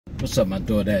What's up, my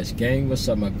DoorDash gang? What's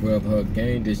up, my Grubhub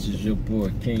gang? This is your boy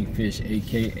Kingfish,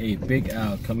 aka Big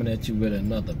Al, coming at you with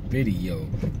another video.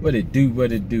 What it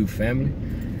do, family?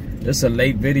 This is a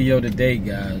late video today,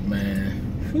 guys, man.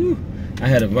 Whew. I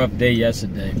had a rough day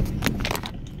yesterday.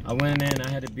 I went in, I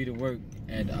had to be to work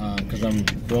at because I'm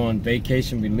doing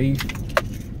vacation relief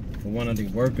for one of the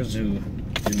workers who,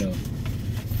 you know,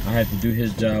 I had to do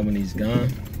his job when he's gone.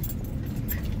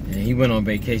 And he went on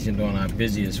vacation during our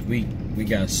busiest week. We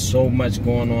got so much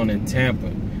going on in Tampa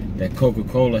that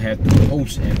Coca-Cola had to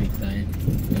host everything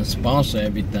and sponsor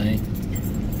everything.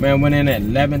 Man, went in at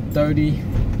 11:30.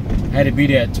 Had to be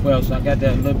there at 12, so I got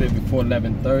there a little bit before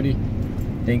 11:30.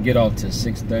 Didn't get off till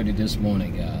 6:30 this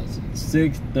morning, guys.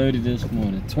 6:30 this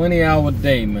morning. 20-hour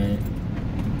day, man.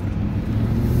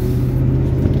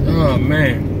 Oh,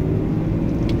 man.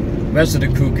 Rest of the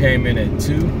crew came in at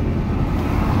 2.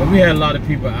 But we had a lot of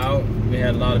people out. We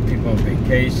had a lot of people on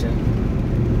vacation.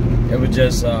 It was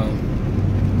just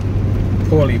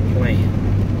poorly planned.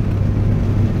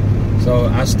 So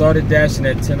I started dashing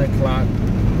at 10 o'clock.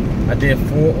 I did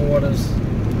 4 orders.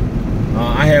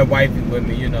 I had wifey with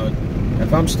me, you know.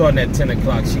 If I'm starting at 10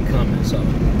 o'clock, she coming. So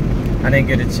I didn't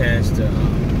get a chance to,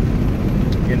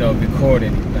 you know, record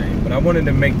anything. But I wanted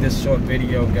to make this short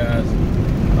video, guys.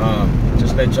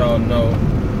 Just let y'all know.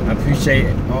 I appreciate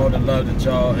all the love that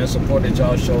y'all and support that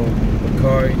y'all showed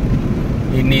Bakari.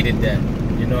 He needed that.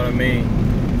 You know what I mean?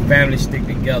 Family stick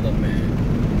together, man.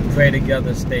 Pray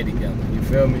together, stay together. You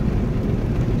feel me?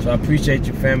 So I appreciate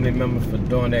you family members for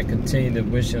doing that. Continue to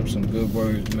wish him some good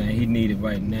words, man. He needed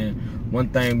right now. One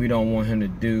thing we don't want him to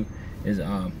do is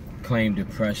claim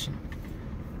depression.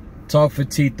 Talk for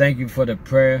T, thank you for the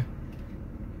prayer.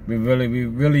 We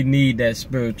really need that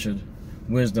spiritual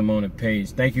wisdom on the page.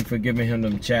 Thank you for giving him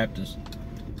them chapters.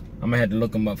 I'm gonna have to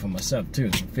look them up for myself too.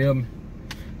 You feel me?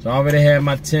 So I already had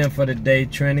my 10 for the day,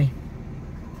 Trini.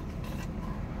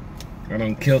 I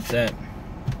done killed that.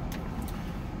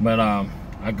 But I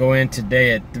go in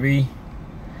today at 3.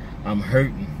 I'm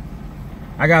hurting.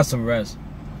 I got some rest.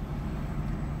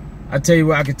 I tell you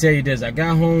what, I can tell you this. I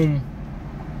got home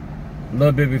a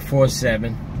little bit before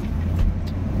 7.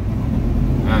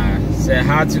 I said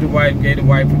hi to the wife, gave the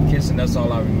wife a kiss, and that's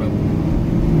all I remember.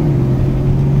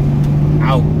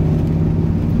 Out.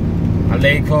 I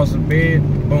laid across the bed,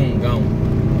 boom, gone.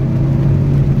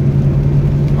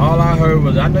 All I heard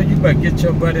was, I know you better get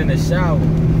your butt in the shower.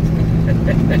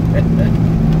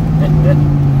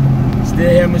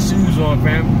 Still have my shoes on,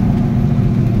 fam.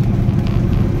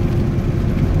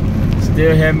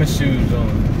 Still have my shoes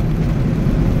on.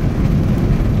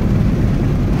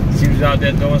 She was out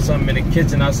there doing something in the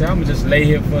kitchen. I said, I'm gonna just lay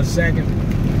here for a second.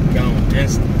 Gone,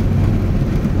 instant.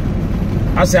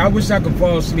 I said, I wish I could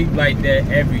fall asleep like that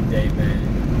every day, man.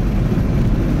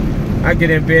 I get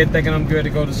in bed thinking I'm good to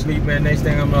go to sleep, man. Next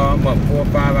thing I'm up 4 or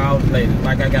 5 hours later,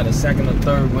 like I got a second or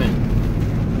third wind.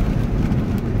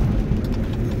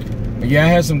 But yeah, I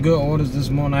had some good orders this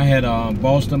morning. I had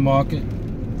Boston Market.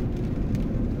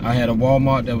 I had a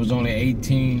Walmart that was only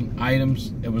 18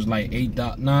 items. It was like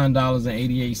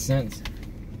 $9.88.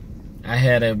 I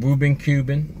had a Reuben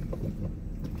Cuban.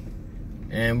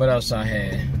 And what else I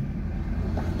had?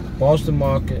 Boston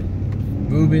Market,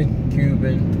 Reuben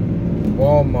Cuban,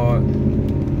 Walmart.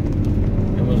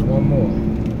 There was one more.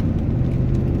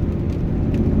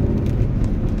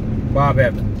 Bob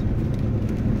Evans.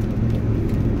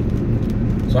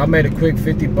 So I made a quick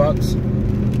 50 bucks.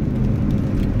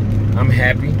 I'm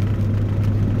happy.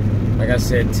 Like I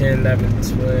said, 10, 11,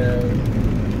 12.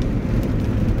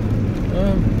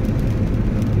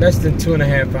 Less than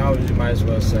 2.5 hours, you might as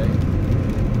well say.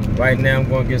 Right now, I'm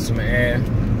going to get some air.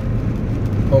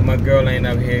 Hope my girl ain't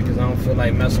up here because I don't feel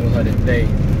like messing with her today.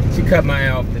 She cut my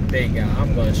hair off today, guys.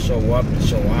 I'm going to show up and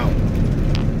show out.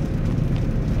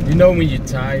 You know when you're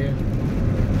tired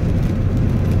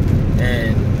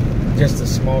and just the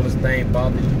smallest thing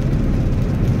bothers you?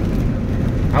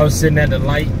 I was sitting at the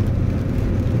light,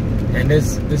 and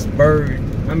this bird,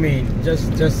 I mean,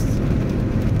 just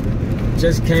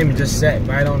came and just sat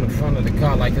right on the front of the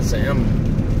car like it's an emblem.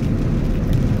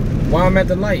 While I'm at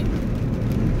the light,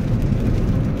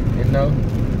 you know.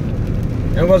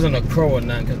 It wasn't a crow or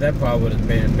nothing, because that probably would have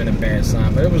been a bad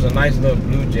sign. But it was a nice little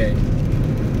blue jay,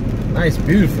 nice,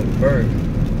 beautiful bird.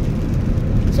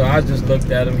 So I just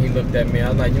looked at him. He looked at me. I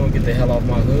was like, "You don't get the hell off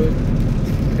my hood."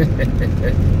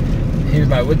 He was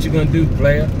like, "What you gonna do,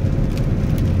 player?"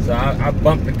 So I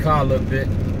bumped the car a little bit.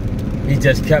 He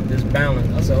just kept his balance.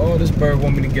 I said, "Oh, this bird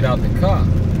want me to get out the car."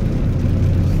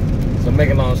 So make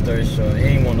a long story short, he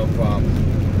ain't want no problem.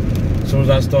 As soon as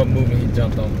I started moving, he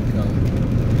jumped off the car.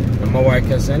 And my wife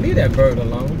kept saying, "Leave that bird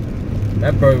alone."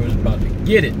 That bird was about to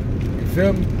get it.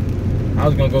 feel me? I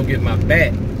was gonna go get my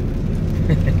bat.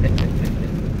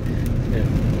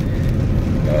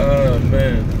 Oh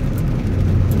man.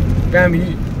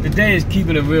 Family, today is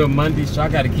Keeping It Real Monday, so I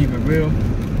gotta keep it real.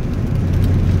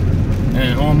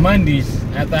 And on Mondays,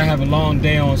 after I have a long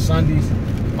day on Sundays,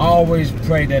 I always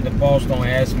pray that the boss don't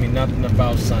ask me nothing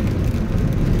about Sunday.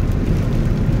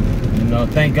 You know,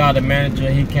 thank God the manager,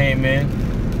 he came in.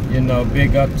 You know,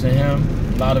 big up to him.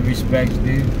 A lot of respects,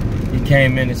 dude. He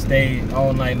came in and stayed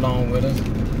all night long with us.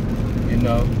 You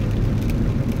know.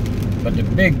 But the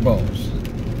big boss,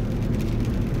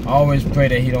 I always pray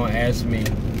that he don't ask me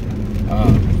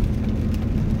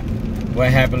what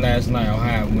happened last night or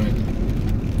how it went.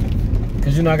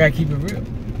 Cause you know I gotta keep it real.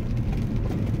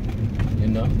 You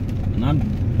know? And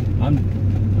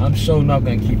I'm sure not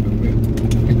gonna keep it real.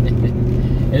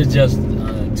 It's just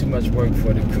too much work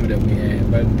for the crew that we had.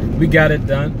 But we got it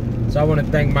done. So I wanna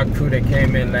thank my crew that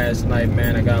came in last night,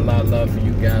 man. I got a lot of love for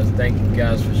you guys. Thank you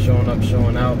guys for showing up,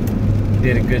 showing out. You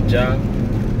did a good job.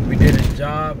 We did a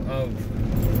job of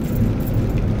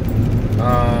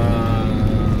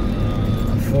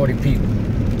 40 people.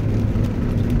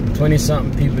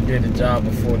 20-something people did a job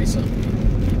of 40-something.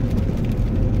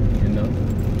 You know?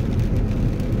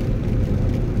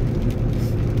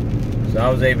 So I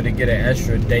was able to get an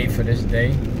extra day for this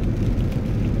day.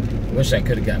 Wish I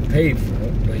could have got paid for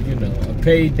it, but you know, a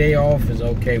paid day off is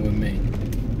okay with me.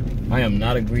 I am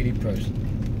not a greedy person.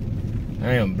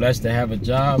 I am blessed to have a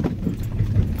job.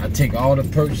 I take all the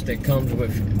perks that comes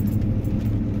with it.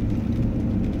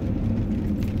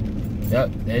 Yep,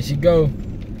 there she go.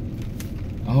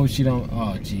 I hope she don't,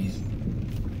 oh jeez.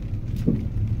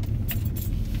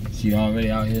 She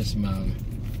already out here smiling.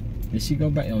 Did she go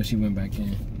back? Oh, she went back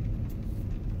in.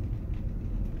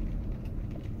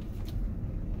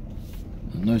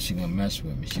 I know she gonna mess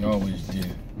with me. She always do.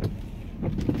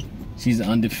 She's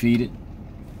undefeated.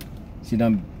 She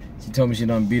told me she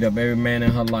done beat up every man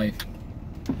in her life.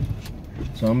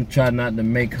 So I'm gonna try not to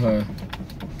make her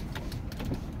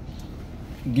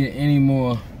get any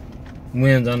more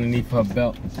wins underneath her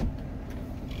belt.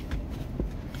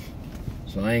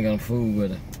 So I ain't gonna fool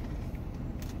with her.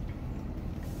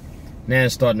 Now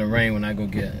it's starting to rain when I go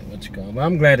get what you call. But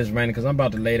I'm glad it's raining because I'm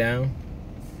about to lay down.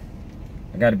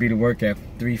 I gotta be to work at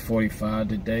 3:45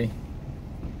 today.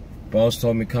 Boss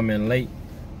told me come in late.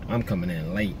 I'm coming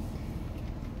in late.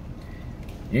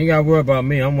 You ain't gotta worry about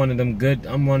me. I'm one of them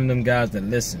guys that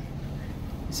listen.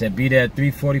 He said be there at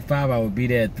 3:45, I will be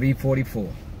there at 3:44.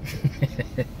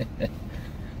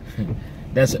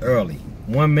 That's early.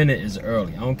 1 minute is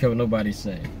early. I don't care what nobody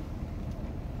say.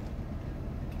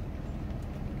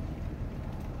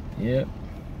 Yep.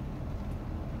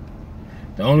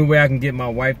 The only way I can get my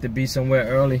wife to be somewhere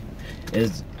early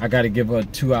is I gotta give her a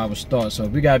 2-hour start. So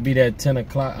if we gotta be there at 10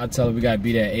 o'clock, I tell her we gotta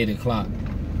be there at 8 o'clock.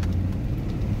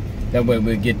 That way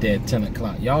we'll get there at 10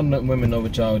 o'clock. Y'all women know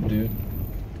what y'all do.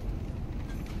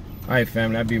 Alright,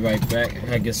 family, I'll be right back. I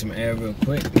gotta get some air real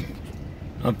quick.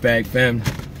 I'm back, family.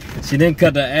 She didn't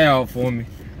cut the air off for me,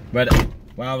 but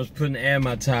while I was putting air in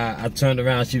my tire, I turned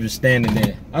around, she was standing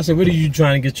there. I said, what are you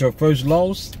trying to get your first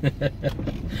loss?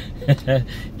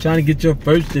 Trying to get your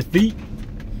first defeat?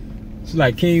 She's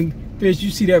like, King, bitch, you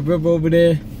see that river over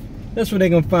there? That's where they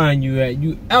gonna find you at.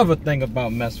 You ever think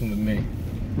about messing with me?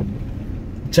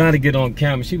 Trying to get on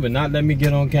camera. She would not let me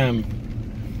get on camera.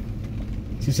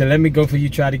 She said, let me go for you,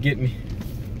 try to get me.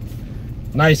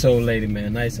 Nice old lady,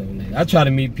 man. Nice old lady. I try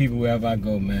to meet people wherever I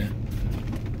go, man.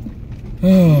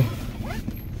 Oh.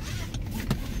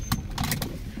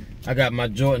 I got my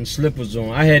Jordan slippers on.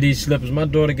 I had these slippers. My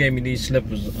daughter gave me these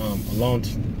slippers a long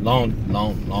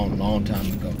time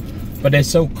ago. But they're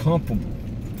so comfortable.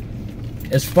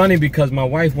 It's funny because my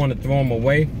wife wanted to throw them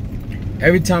away.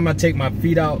 Every time I take my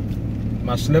feet out,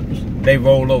 my slippers, they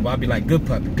roll over. I'll be like, good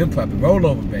puppy, roll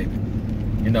over, baby.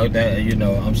 You know that. You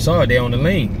know, I'm sorry, they're on the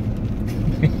lean.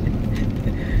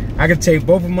 I can take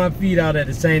both of my feet out at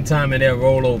the same time and they'll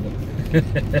roll over.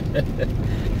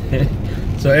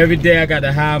 So every day I got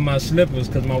to hide my slippers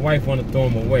because my wife want to throw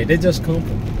them away. They're just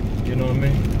comfortable. You know what I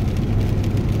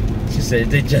mean? She said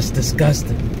they're just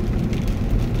disgusting.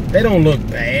 They don't look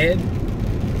bad.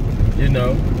 You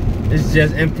know, it's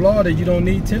just in Florida you don't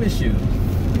need tennis shoes.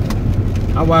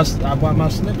 I wash my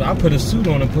slippers. I put a suit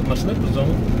on and put my slippers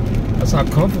on. That's how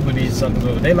comfortable these suckers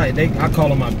are. I call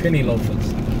them my penny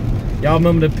loafers. Y'all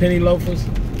remember the penny loafers?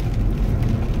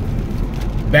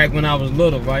 Back when I was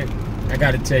little, right? I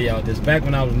gotta tell y'all this. Back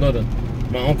when I was little,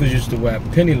 my uncles used to wear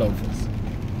penny loafers.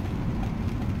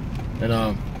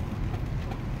 And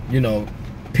you know,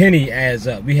 penny adds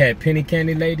up. We had penny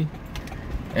candy lady.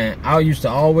 And I used to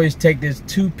always take this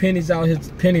 2 pennies out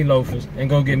his penny loafers and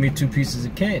go get me 2 pieces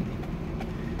of candy.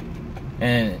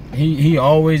 And he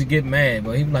always get mad,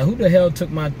 but he was like, who the hell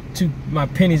took my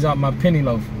pennies out my penny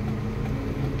loafer?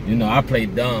 You know, I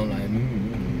played dumb, like,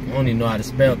 I don't even know how to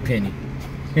spell penny.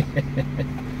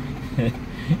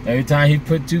 Every time he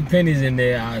put 2 pennies in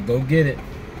there, I go get it.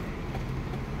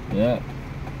 Yeah.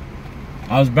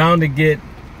 I was bound to get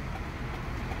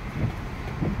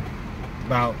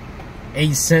about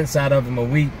 8 cents out of him a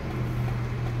week.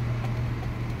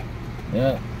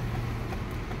 Yeah.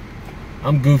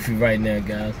 I'm goofy right now,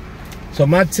 guys. So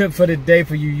my tip for the day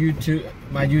for you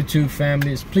my YouTube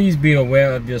family is please be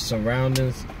aware of your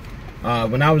surroundings.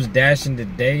 When I was dashing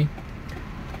today,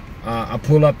 I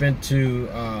pull up into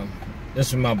this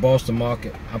is my Boston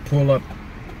Market. I pull up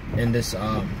in this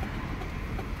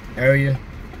area.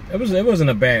 It wasn't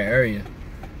a bad area,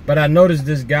 but I noticed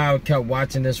this guy kept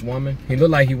watching this woman. He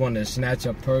looked like he wanted to snatch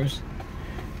her purse,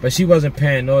 but she wasn't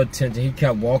paying no attention. He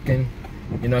kept walking.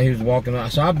 You know, he was walking up.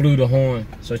 So I blew the horn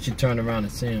so she turned around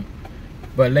and see him.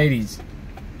 But ladies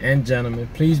and gentlemen,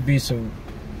 please be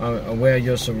aware of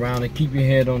your surroundings. Keep your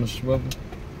head on the swivel.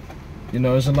 You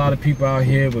know, there's a lot of people out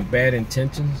here with bad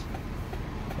intentions.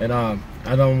 And I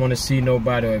don't want to see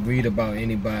nobody or read about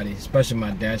anybody, especially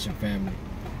my dashing family.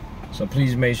 So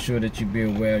please make sure that you be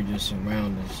aware of your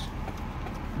surroundings.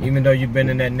 Even though you've been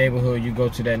in that neighborhood, you go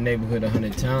to that neighborhood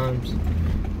 100 times,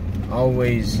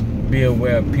 always be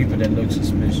aware of people that look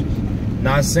suspicious.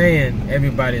 Not saying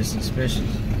everybody is suspicious.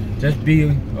 Just be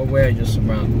aware of your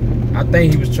surroundings. I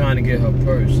think he was trying to get her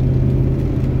purse.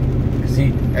 Cause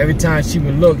every time she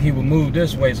would look, he would move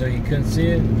this way so he couldn't see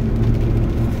it.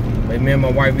 Like me and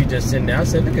my wife, we just sitting there. I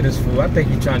said, look at this fool. I think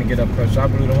he's trying to get her purse. So I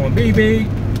blew the horn, BB.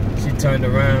 She turned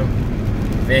around.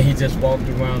 Then he just walked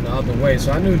around the other way.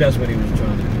 So I knew that's what he was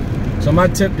trying to do. So my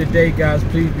tip today, guys,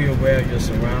 please be aware of your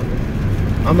surroundings.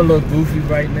 I'm a little goofy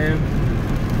right now.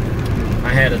 I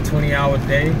had a 20-hour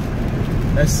day.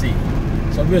 Let's see.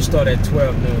 So we'll start at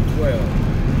 12 noon, 12.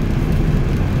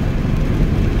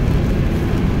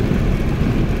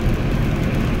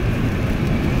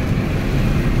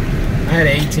 I had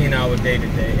an 18-hour day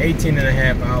today. 18 and a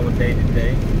half hour day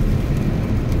today.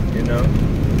 You know?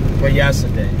 For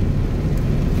yesterday.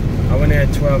 I went in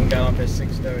at 12 and got off at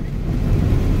 6:30.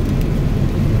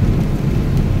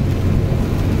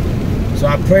 So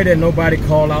I pray that nobody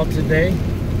call out today.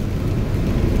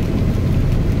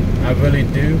 I really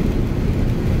do.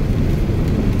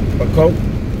 But Coke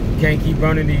can't keep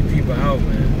running these people out,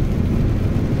 man.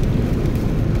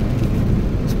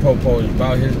 This Popo is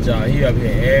about his job. He up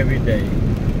here every day.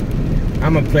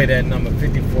 I'm gonna play that number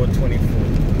 5424.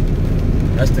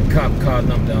 That's the cop car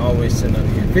number that I always send up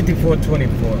here.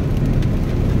 5424.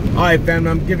 Alright, family,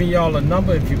 I'm giving y'all a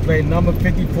number. If you play number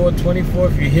 5424,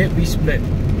 if you hit, we split.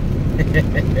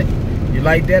 You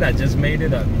like that? I just made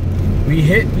it up. We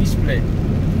hit, we split.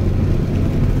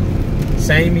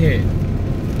 Same hit.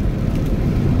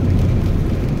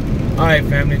 Alright,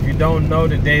 family, if you don't know,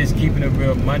 today is Keeping It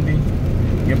Real Monday.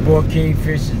 Your boy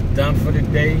Kingfish is done for the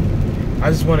day. I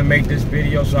just want to make this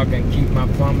video so I can keep my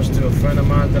promise to a friend of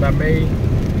mine that I made.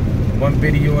 1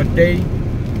 video a day.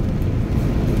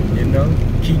 You know,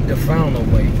 keep the frown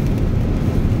away.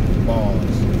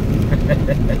 Balls.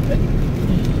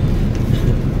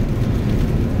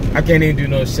 I can't even do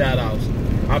no shout outs.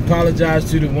 I apologize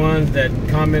to the ones that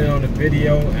commented on the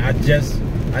video. I just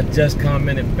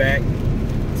commented back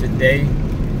today.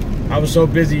 I was so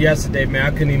busy yesterday, man.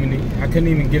 I couldn't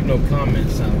even give no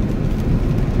comments out.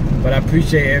 But I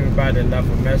appreciate everybody that left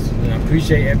a message, and I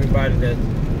appreciate everybody that's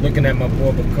looking at my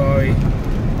boy Bakari,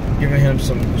 giving him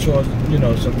some choice, you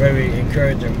know, some very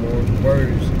encouraging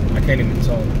words. I can't even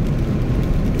talk.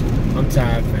 I'm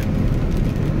tired, family.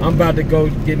 I'm about to go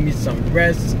get me some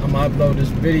rest. I'm gonna upload this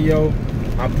video.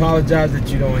 I apologize that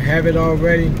you don't have it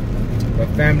already, but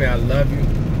family, I love you.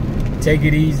 Take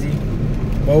it easy.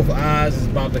 Both eyes is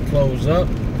about to close up.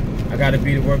 I gotta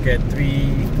be to work at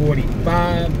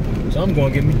 3:45, so I'm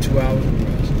gonna give me 2 hours of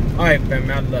rest. Alright,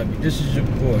 family, I love you. This is your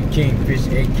boy, Kingfish,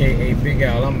 aka Big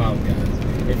Al. I'm out, guys.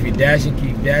 If you're dashing,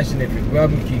 keep dashing. If you're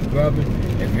grubbing, keep grubbing.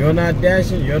 If you're not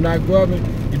dashing, you're not grubbing,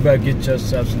 you better get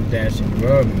yourself some dashing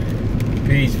grub, man.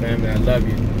 Peace, family. I love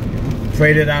you.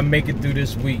 Pray that I make it through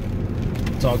this week.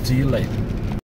 Talk to you later.